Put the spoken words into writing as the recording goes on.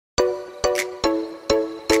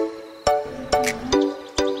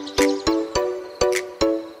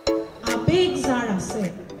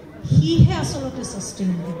the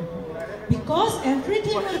sustainability. Because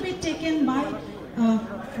everything will be taken by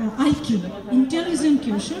IQ, intelligent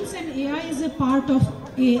quotients, and AI is a part of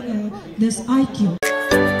this IQ.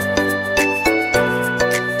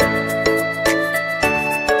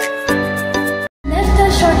 NEFVTA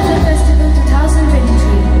Short Film Festival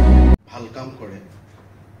 2023. ভাল কাম কৰে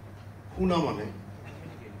শুনা মানে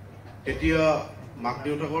এতিয়া মাক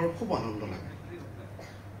দেউতাকৰ খুব আনন্দ লাগে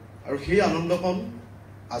আৰু সেই আনন্দখন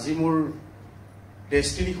আজি মোৰ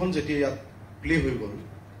ডেষ্টিনিখন যেতিয়া ইয়াত প্লে হৈ গ'ল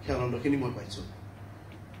সেই আনন্দখিনি মই পাইছোঁ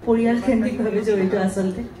পৰিয়াল কেন্দ্ৰিকভাৱে জড়িত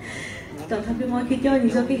আচলতে তথাপি মই কেতিয়াও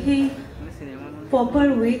নিজকে সেই প্ৰপাৰ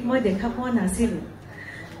ৱেত মই দেখা পোৱা নাছিলোঁ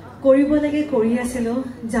কৰিব লাগে কৰি আছিলোঁ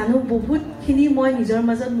জানো বহুতখিনি মই নিজৰ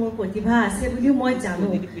মাজত মোৰ প্ৰতিভা আছে বুলিও মই জানো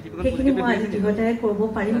সেইখিনি মই আজি দৃঢ়তাৰে কৰিব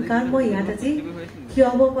পাৰিম কাৰণ মই ইয়াত আজি থিয়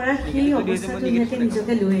হ'ব পৰা সেই অৱস্থাটো ইয়াতে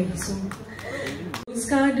নিজকে লৈ আহিছোঁ This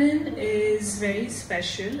garden is very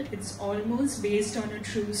special. It's almost based on a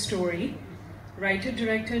true story.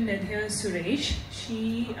 Writer-director Nidheya Suresh, she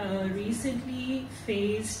recently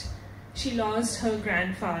she lost her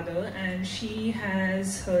grandfather and she has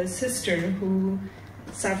her sister who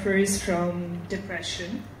suffers from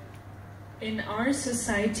depression. In our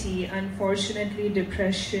society, unfortunately,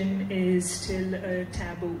 depression is still a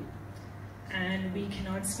taboo and we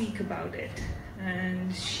cannot speak about it. And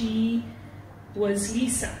she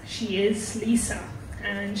is Lisa,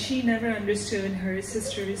 and she never understood her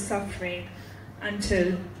sister is suffering until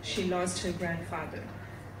she lost her grandfather.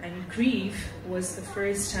 And grief was the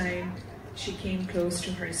first time she came close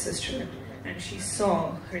to her sister and she saw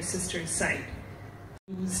her sister's side.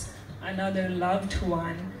 Choose another loved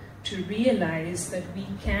one to realize that we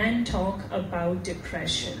can talk about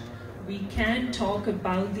depression. We can talk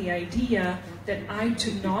about the idea that I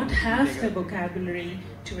do not have the vocabulary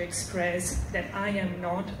to express that I am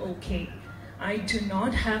not okay. I do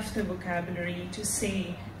not have the vocabulary to say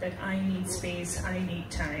that I need space, I need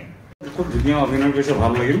time. খুব ধুনীয়া অভিনয় কৰিছে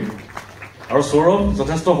ভাল লাগিল আৰু সৌৰভ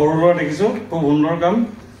যথেষ্ট সৰু ল'ৰা দেখিছো খুব সুন্দৰ কাম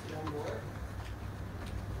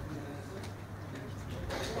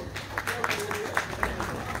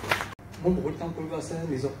মই বহুত কাম কৰিব আছে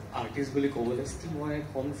নিজক আৰ্টিষ্ট বুলি ক'বলৈ ষ্টিল মই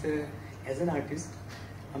কম যে এজ এন আৰ্টিষ্ট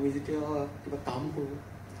আমি যেতিয়া কিবা কাম কৰোঁ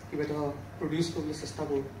কিবা এটা প্ৰডিউচ কৰিবলৈ চেষ্টা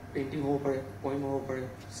কৰোঁ পেইণ্টিং হ'ব পাৰে পইম হ'ব পাৰে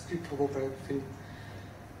স্ক্ৰিপ্ট হ'ব পাৰে ফিল্ম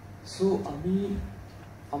চ' আমি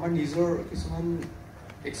আমাৰ নিজৰ কিছুমান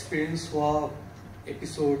এক্সপিৰিয়েঞ্চ হোৱা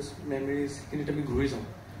এপিচ'ডছ মেমৰিজ সেইখিনিত আমি ঘূৰি যাওঁ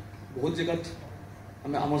বহুত জেগাত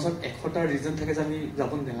আমি আমাৰ ওচৰত 100টা ৰিজন থাকে যে আমি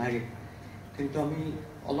যাব নালাগে কিন্তু আমি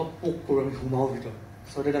অলপ পোক কৰোঁ আমি সোমাওঁ ভিতৰত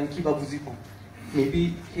so that আমি কিবা বুজি পাওঁ মেবি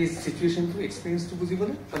সেই চিটুৱেশ্যনটো এক্সপিৰিয়েঞ্চটো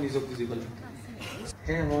বুজিবলৈ বা নিজক বুজিবলৈ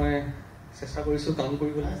সেয়ে মই চেষ্টা কৰিছোঁ কাম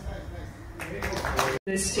কৰিবলৈ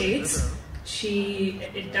The States,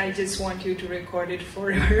 I just want you to record it for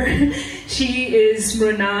her. She is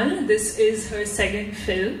Mrunal. This is her second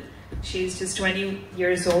film. She's just 20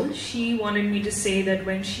 years old. She wanted me to say that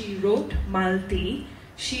when she wrote Malti,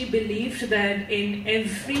 she believed that in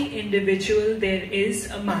every individual there is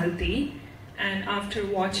a Malti. And after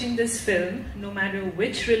watching this film, no matter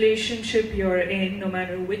which relationship you're in, no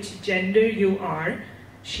matter which gender you are,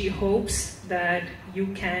 she hopes that you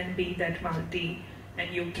can be that Malti and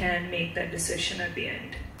you can make that decision at the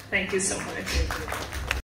end. Thank you so much.